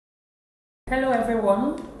Hello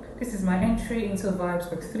everyone, this is my entry into Vibes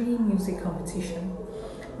web3 music competition.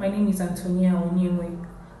 My name is Antonia Onyemwe.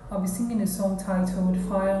 I'll be singing a song titled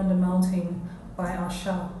Fire on the Mountain by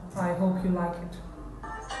Asha. I hope you like it.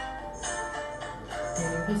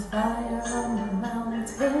 There is fire on the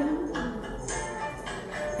mountain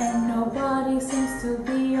and nobody seems to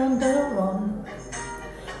be on the run.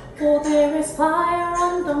 Oh, there is fire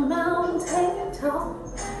on the mountain top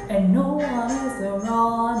and no one is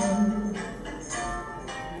running.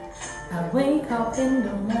 I wake up in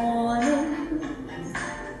the morning.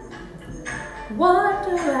 What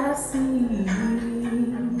do I see?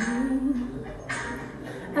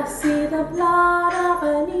 I see the blood of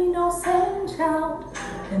an innocent child,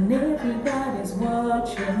 and everybody's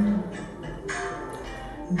watching.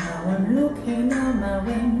 Now I'm looking out my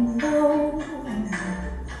window.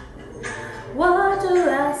 What do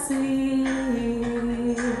I see?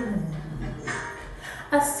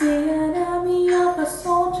 I see an army of a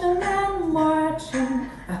soldier man marching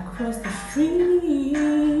across the street.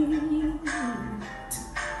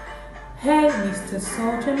 Hey, Mr.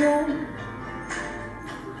 Soldier Man,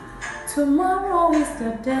 tomorrow is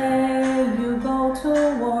the day you go to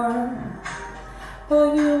war.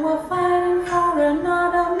 But you were fighting for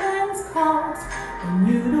another man's cause, and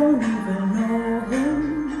you don't even know him.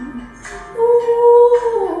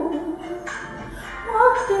 Ooh,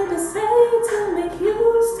 what did they say to make you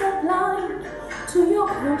so blind to your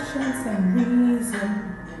conscience and reason?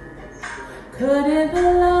 Could it be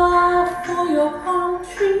love for your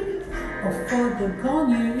country or for the gun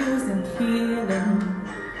you use in killing?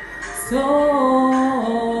 So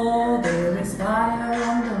there is fire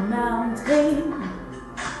on the mountain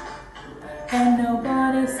and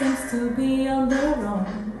nobody seems to be on the run.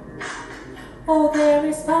 Oh, there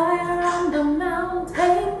is fire on the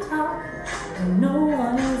mountain top and no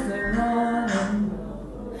one is running.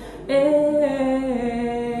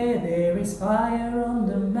 There is fire on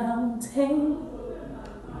the mountain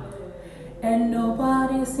and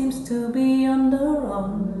nobody seems to be on the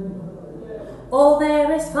run. Oh,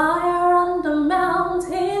 there is fire